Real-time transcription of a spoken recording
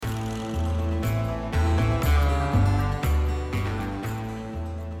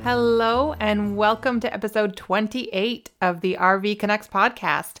Hello and welcome to episode 28 of the RV Connects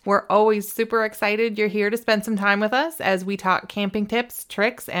podcast. We're always super excited you're here to spend some time with us as we talk camping tips,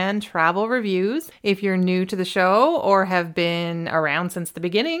 tricks, and travel reviews. If you're new to the show or have been around since the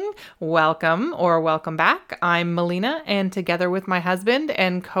beginning, welcome or welcome back. I'm Melina, and together with my husband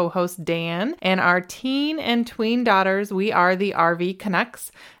and co-host Dan and our teen and tween daughters, we are the RV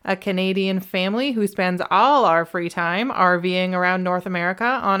Connects, a Canadian family who spends all our free time RVing around North America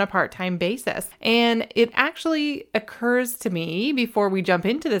on a part-time basis. And it actually occurs to me before we jump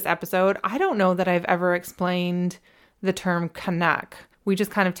into this episode, I don't know that I've ever explained the term Canuck. We just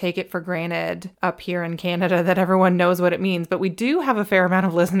kind of take it for granted up here in Canada that everyone knows what it means, but we do have a fair amount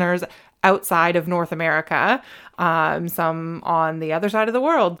of listeners outside of North America, some on the other side of the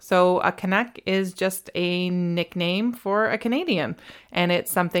world. So a Canuck is just a nickname for a Canadian, and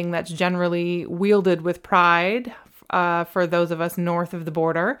it's something that's generally wielded with pride for those of us north of the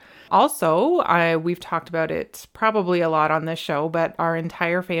border. Also, we've talked about it probably a lot on this show, but our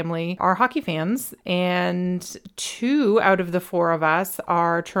entire family are hockey fans, and 2 out of the 4 of us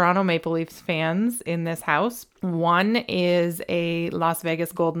are Toronto Maple Leafs fans in this house. One is a Las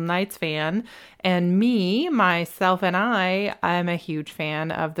Vegas Golden Knights fan, and myself and I'm a huge fan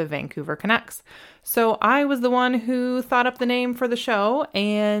of the Vancouver Canucks. So I was the one who thought up the name for the show,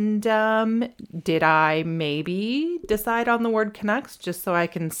 and did I maybe decide on the word Canucks just so I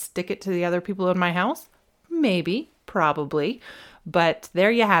can stick it to the other people in my house? Maybe, probably. But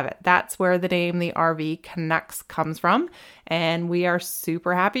there you have it. That's where the name, the RV Canucks, comes from. And we are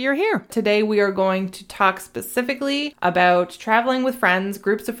super happy you're here. Today, we are going to talk specifically about traveling with friends,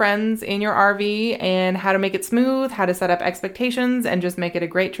 groups of friends in your RV, and how to make it smooth, how to set up expectations, and just make it a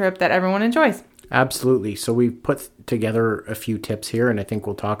great trip that everyone enjoys. Absolutely. So we've put together a few tips here, and I think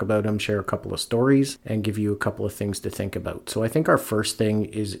we'll talk about them, share a couple of stories, and give you a couple of things to think about. So I think our first thing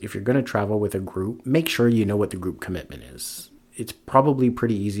is, if you're going to travel with a group, make sure you know what the group commitment is. It's probably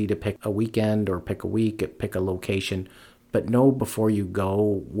pretty easy to pick a weekend or pick a week, pick a location, but know before you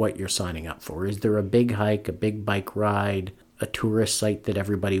go what you're signing up for. Is there a big hike, a big bike ride, a tourist site that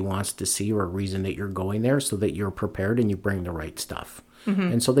everybody wants to see, or a reason that you're going there, so that you're prepared and you bring the right stuff?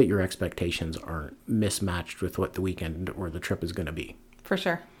 Mm-hmm. And so that your expectations aren't mismatched with what the weekend or the trip is going to be. For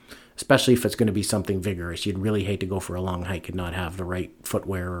sure. Especially if it's going to be something vigorous. You'd really hate to go for a long hike and not have the right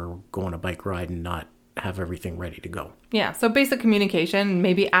footwear, or go on a bike ride and not have everything ready to go. Yeah, so basic communication,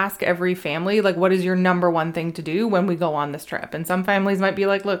 maybe ask every family, like, what is your number one thing to do when we go on this trip? And some families might be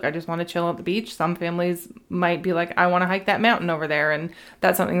like, look, I just want to chill at the beach. Some families might be like, I want to hike that mountain over there, and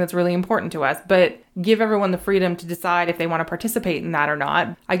that's something that's really important to us. But give everyone the freedom to decide if they want to participate in that or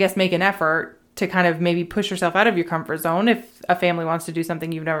not. I guess make an effort to kind of maybe push yourself out of your comfort zone. If a family wants to do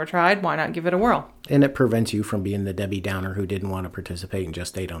something you've never tried, why not give it a whirl? And it prevents you from being the Debbie Downer who didn't want to participate and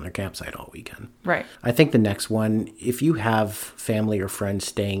just stayed on their campsite all weekend. Right. I think the next one, if you have family or friends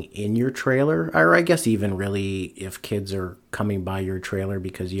staying in your trailer, or I guess even really if kids are coming by your trailer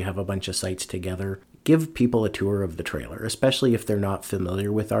because you have a bunch of sites together, give people a tour of the trailer, especially if they're not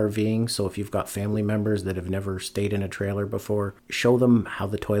familiar with RVing. So if you've got family members that have never stayed in a trailer before, show them how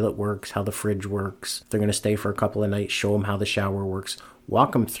the toilet works, how the fridge works. If they're going to stay for a couple of nights, show them how the shower works.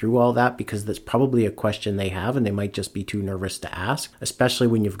 Walk them through all that, because that's probably a question they have and they might just be too nervous to ask, especially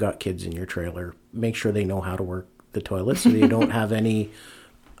when you've got kids in your trailer. Make sure they know how to work the toilet so that you don't have any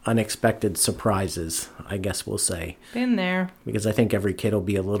unexpected surprises, I guess we'll say. Been there. Because I think every kid will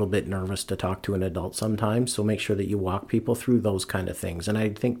be a little bit nervous to talk to an adult sometimes, so make sure that you walk people through those kind of things. And I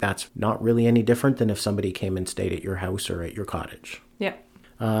think that's not really any different than if somebody came and stayed at your house or at your cottage. Yeah.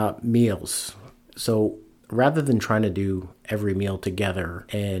 Meals. So rather than trying to do every meal together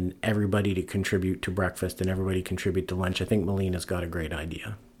and everybody to contribute to breakfast and everybody contribute to lunch, I think Melina's got a great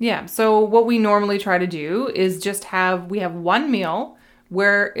idea. Yeah. So what we normally try to do is just we have one meal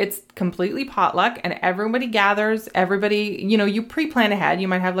where it's completely potluck and everybody gathers, you pre-plan ahead. You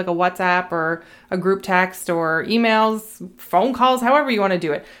might have like a WhatsApp or a group text or emails, phone calls, however you want to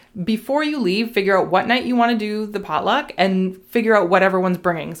do it. Before you leave, figure out what night you want to do the potluck and figure out what everyone's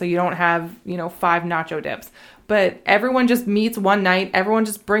bringing. So you don't have, 5 nacho dips, but everyone just meets one night. Everyone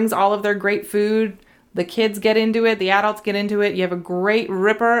just brings all of their great food. The kids get into it. The adults get into it. You have a great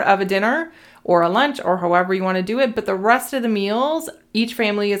ripper of a dinner or a lunch or however you want to do it. But the rest of the meals, each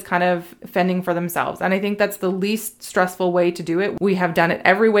family is kind of fending for themselves. And I think that's the least stressful way to do it. We have done it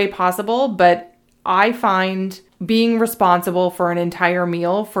every way possible, but I find being responsible for an entire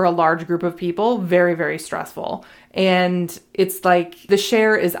meal for a large group of people very, very stressful. And it's like the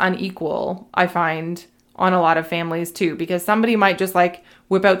share is unequal, I find, on a lot of families too, because somebody might just like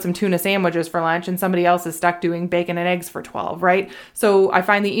whip out some tuna sandwiches for lunch and somebody else is stuck doing bacon and eggs for 12, right? So I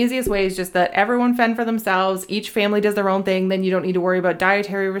find the easiest way is just that everyone fend for themselves. Each family does their own thing. Then you don't need to worry about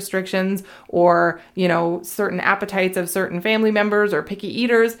dietary restrictions or, certain appetites of certain family members or picky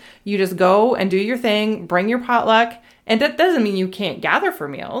eaters. You just go and do your thing, bring your potluck. And that doesn't mean you can't gather for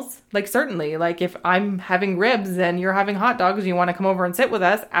meals. Like, certainly, like if I'm having ribs and you're having hot dogs and you want to come over and sit with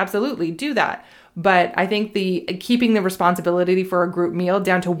us, absolutely do that. But I think keeping the responsibility for a group meal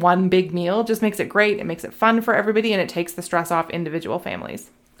down to one big meal just makes it great. It makes it fun for everybody and it takes the stress off individual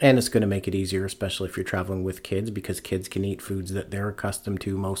families. And it's going to make it easier, especially if you're traveling with kids, because kids can eat foods that they're accustomed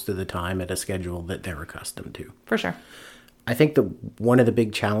to most of the time at a schedule that they're accustomed to. For sure. I think one of the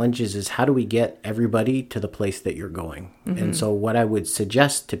big challenges is how do we get everybody to the place that you're going? Mm-hmm. And so what I would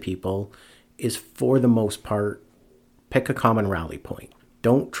suggest to people is, for the most part, pick a common rally point.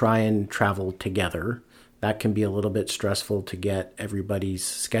 Don't try and travel together. That can be a little bit stressful to get everybody's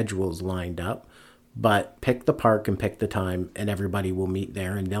schedules lined up. But pick the park and pick the time, and everybody will meet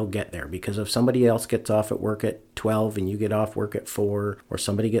there and they'll get there. Because if somebody else gets off at work at 12 and you get off work at 4, or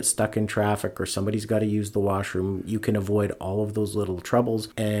somebody gets stuck in traffic, or somebody's got to use the washroom, you can avoid all of those little troubles.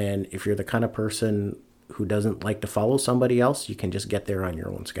 And if you're the kind of person who doesn't like to follow somebody else, you can just get there on your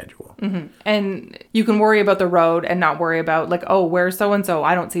own schedule. Mm-hmm. And you can worry about the road and not worry about like, oh, where's so-and-so?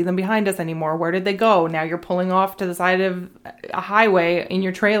 I don't see them behind us anymore. Where did they go? Now you're pulling off to the side of a highway in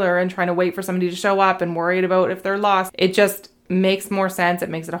your trailer and trying to wait for somebody to show up and worried about if they're lost. It just makes more sense. It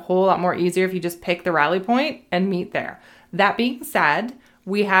makes it a whole lot more easier if you just pick the rally point and meet there. That being said,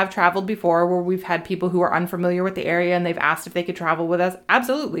 we have traveled before where we've had people who are unfamiliar with the area and they've asked if they could travel with us.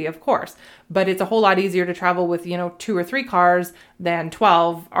 Absolutely, of course. But it's a whole lot easier to travel with, 2 or 3 cars than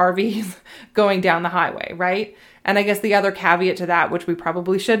 12 RVs going down the highway, right? And I guess the other caveat to that, which we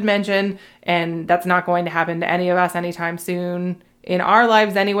probably should mention, and that's not going to happen to any of us anytime soon in our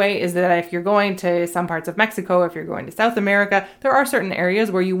lives anyway, is that if you're going to some parts of Mexico, if you're going to South America, there are certain areas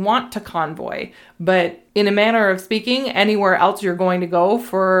where you want to convoy. But in a manner of speaking, anywhere else you're going to go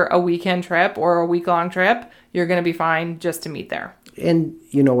for a weekend trip or a week-long trip, you're going to be fine just to meet there. And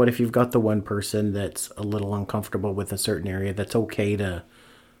you know what, if you've got the one person that's a little uncomfortable with a certain area, that's okay to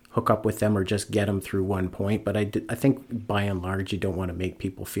hook up with them or just get them through one point. But I think by and large, you don't want to make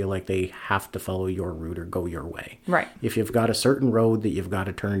people feel like they have to follow your route or go your way. Right. If you've got a certain road that you've got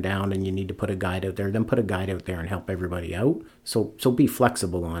to turn down and you need to put a guide out there, then put a guide out there and help everybody out. So be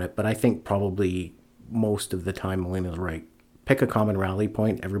flexible on it. But I think probably most of the time, Melina's right. Pick a common rally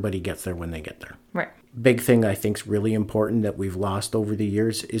point. Everybody gets there when they get there. Right. Big thing I think is really important that we've lost over the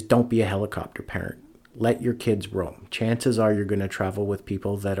years is don't be a helicopter parent. Let your kids roam. Chances are you're going to travel with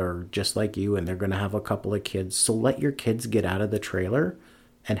people that are just like you and they're going to have a couple of kids. So let your kids get out of the trailer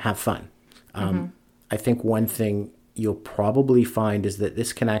and have fun. I think one thing you'll probably find is that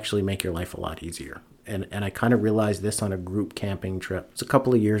this can actually make your life a lot easier. And I kind of realized this on a group camping trip. It's a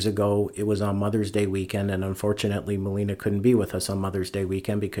couple of years ago. It was on Mother's Day weekend. And unfortunately, Melina couldn't be with us on Mother's Day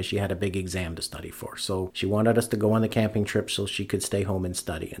weekend because she had a big exam to study for. So she wanted us to go on the camping trip so she could stay home and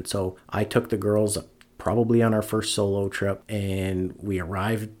study. And so I took the girls probably on our first solo trip, and we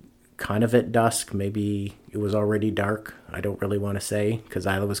arrived kind of at dusk. Maybe it was already dark. I don't really want to say because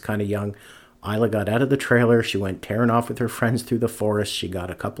Isla was kind of young. Isla got out of the trailer. She went tearing off with her friends through the forest. She got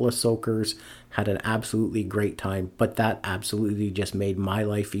a couple of soakers, had an absolutely great time. But that absolutely just made my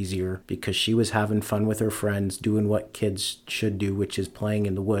life easier because she was having fun with her friends, doing what kids should do, which is playing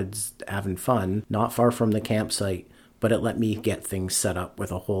in the woods, having fun, not far from the campsite. But it let me get things set up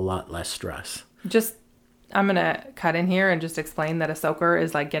with a whole lot less stress. I'm going to cut in here and just explain that a soaker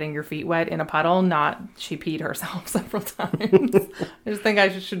is like getting your feet wet in a puddle, not she peed herself several times. I just think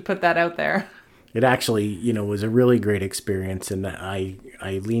I should put that out there. It actually, was a really great experience. And I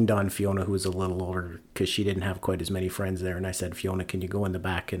leaned on Fiona, who was a little older, because she didn't have quite as many friends there. And I said, Fiona, can you go in the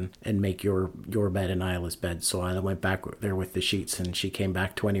back and make your bed and Isla's bed? So Isla went back there with the sheets, and she came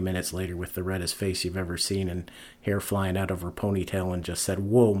back 20 minutes later with the reddest face you've ever seen and hair flying out of her ponytail and just said,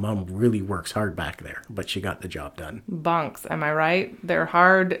 whoa, Mom really works hard back there. But she got the job done. Bunks, am I right? They're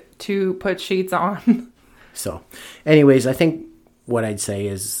hard to put sheets on. So anyways, I think what I'd say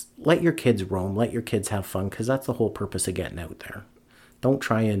is let your kids roam, let your kids have fun, because that's the whole purpose of getting out there. Don't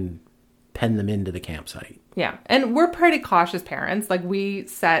try and pen them into the campsite. Yeah. And we're pretty cautious parents. Like, we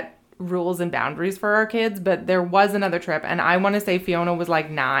set rules and boundaries for our kids, but there was another trip, and I want to say Fiona was like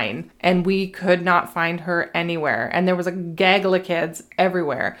 9, and we could not find her anywhere. And there was a gaggle of kids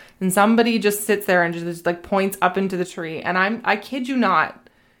everywhere. And somebody just sits there and just like points up into the tree. And I kid you not,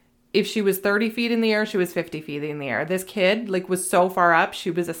 if she was 30 feet in the air, she was 50 feet in the air. This kid was so far up,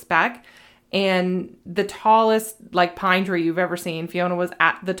 she was a speck. And the tallest like pine tree you've ever seen, Fiona was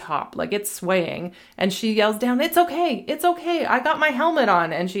at the top, like it's swaying. And she yells down, "It's okay. It's okay. I got my helmet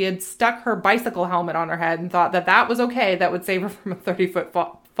on." And she had stuck her bicycle helmet on her head and thought that that was okay. That would save her from a 30-foot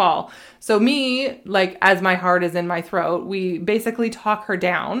fall. So me, like as my heart is in my throat, we basically talk her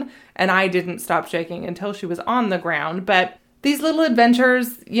down, and I didn't stop shaking until she was on the ground. But these little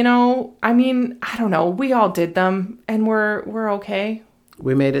adventures, you know, I mean, I don't know. We all did them, and we're okay.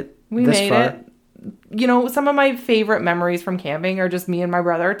 We made it. We made it. You know, some of my favorite memories from camping are just me and my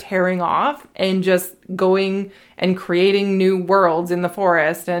brother tearing off and just going and creating new worlds in the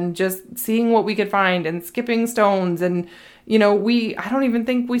forest and just seeing what we could find and skipping stones. And, you know, I don't even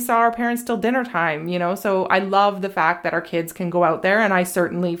think we saw our parents till dinner time, you know, so I love the fact that our kids can go out there, and I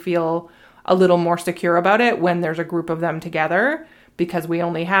certainly feel a little more secure about it when there's a group of them together, because we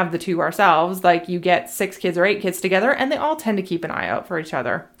only have the two ourselves. Like you get 6 kids or 8 kids together and they all tend to keep an eye out for each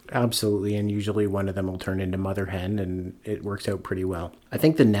other. Absolutely. And usually one of them will turn into mother hen, and it works out pretty well. I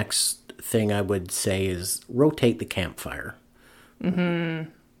think the next thing I would say is rotate the campfire. Mm-hmm.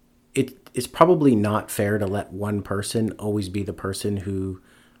 It's probably not fair to let one person always be the person who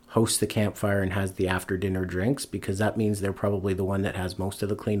hosts the campfire and has the after dinner drinks, because that means they're probably the one that has most of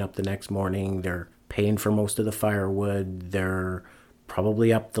the cleanup the next morning. They're paying for most of the firewood. They're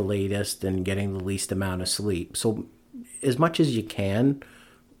probably up the latest and getting the least amount of sleep. So as much as you can,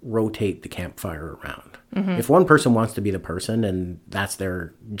 rotate the campfire around. Mm-hmm. If one person wants to be the person and that's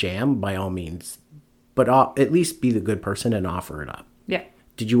their jam, by all means, but at least be the good person and offer it up. Yeah.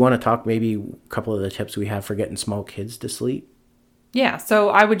 Did you want to talk maybe a couple of the tips we have for getting small kids to sleep? Yeah, so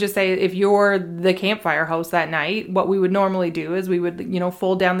I would just say if you're the campfire host that night, what we would normally do is we would, you know,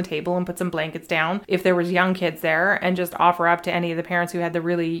 fold down the table and put some blankets down if there was young kids there, and just offer up to any of the parents who had the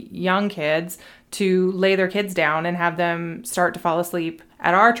really young kids to lay their kids down and have them start to fall asleep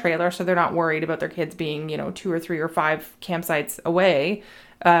at our trailer, so they're not worried about their kids being, you know, 2 or 3 or 5 campsites away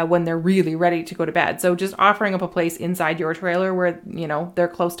when they're really ready to go to bed. So just offering up a place inside your trailer where, you know, they're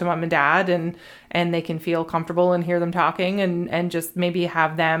close to mom and dad and they can feel comfortable and hear them talking, and just maybe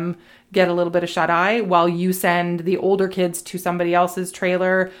have them get a little bit of shut-eye while you send the older kids to somebody else's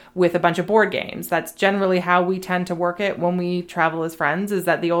trailer with a bunch of board games. That's generally how we tend to work it when we travel as friends, is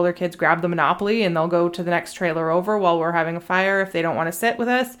that the older kids grab the Monopoly and they'll go to the next trailer over while we're having a fire if they don't want to sit with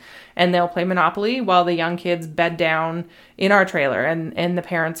us, and they'll play Monopoly while the young kids bed down in our trailer, and the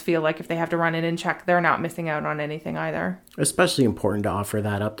parents feel like if they have to run in and check, they're not missing out on anything either. Especially important to offer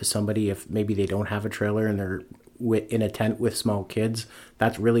that up to somebody if maybe they don't have a trailer and they're in a tent with small kids.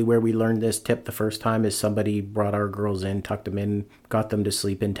 That's really where we learned this tip the first time, is somebody brought our girls in, tucked them in, got them to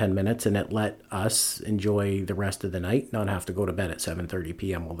sleep in 10 minutes, and it let us enjoy the rest of the night, not have to go to bed at 7:30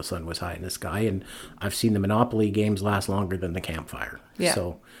 p.m. while the sun was high in the sky. And I've seen the Monopoly games last longer than the campfire. Yeah.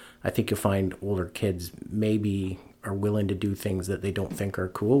 So I think you'll find older kids maybe are willing to do things that they don't think are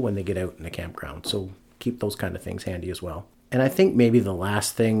cool when they get out in the campground. So keep those kind of things handy as well. And I think maybe the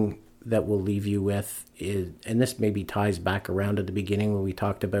last thing that we'll leave you with is, and this maybe ties back around at the beginning when we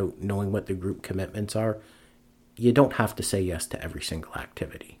talked about knowing what the group commitments are, you don't have to say yes to every single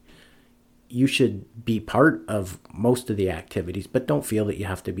activity. You should be part of most of the activities, but don't feel that you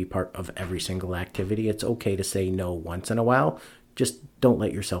have to be part of every single activity. It's okay to say no once in a while. Just don't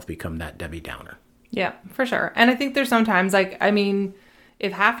let yourself become that Debbie Downer. Yeah, for sure. And I think there's sometimes, like, I mean,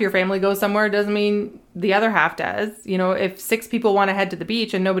 if half your family goes somewhere, it doesn't mean the other half does. You know, if 6 people want to head to the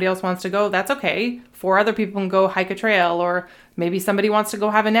beach and nobody else wants to go, that's okay. 4 other people can go hike a trail, or maybe somebody wants to go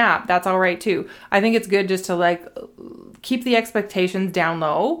have a nap. That's all right too. I think it's good just to like keep the expectations down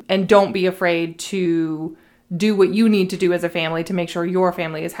low and don't be afraid to do what you need to do as a family to make sure your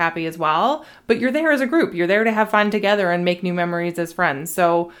family is happy as well. But you're there as a group. You're there to have fun together and make new memories as friends.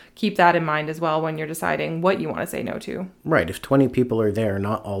 So keep that in mind as well when you're deciding what you want to say no to. Right. If 20 people are there,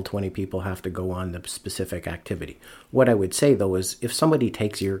 not all 20 people have to go on the specific activity. What I would say, though, is if somebody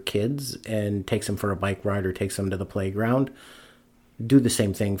takes your kids and takes them for a bike ride or takes them to the playground, do the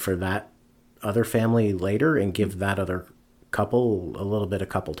same thing for that other family later and give that other couple a little bit of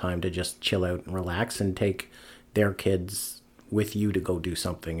couple time to just chill out and relax and take their kids with you to go do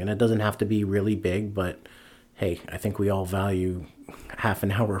something. And it doesn't have to be really big, but hey, I think we all value half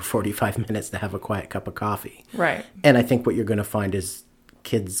an hour or 45 minutes to have a quiet cup of coffee. Right. And I think what you're going to find is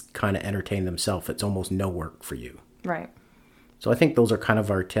kids kind of entertain themselves. It's almost no work for you. Right. So I think those are kind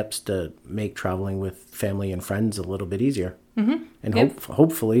of our tips to make traveling with family and friends a little bit easier. Mm-hmm. And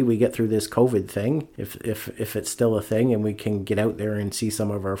hopefully we get through this COVID thing, if it's still a thing, and we can get out there and see some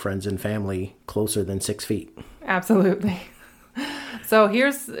of our friends and family closer than 6 feet. Absolutely. So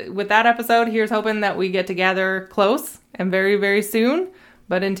with that episode, here's hoping that we get together close and very, very soon.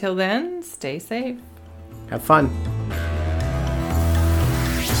 But until then, stay safe. Have fun.